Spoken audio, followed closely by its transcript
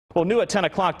Well, new at 10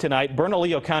 o'clock tonight,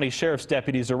 Bernalillo County Sheriff's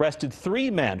deputies arrested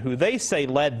 3 men who they say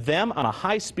led them on a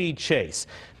high-speed chase.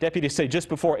 Deputies say just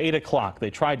before 8 o'clock, they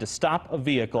tried to stop a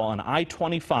vehicle on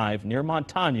I-25 near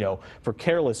Montano for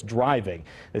careless driving.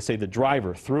 They say the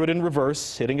driver threw it in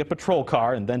reverse, hitting a patrol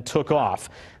car, and then took off.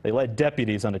 They led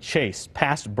deputies on a chase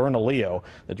past Bernalillo.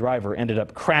 The driver ended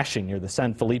up crashing near the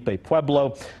San Felipe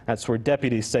Pueblo. That's where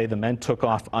deputies say the men took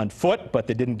off on foot, but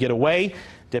they didn't get away.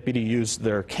 Deputy used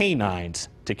their canines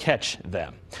to catch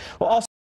them. Well, also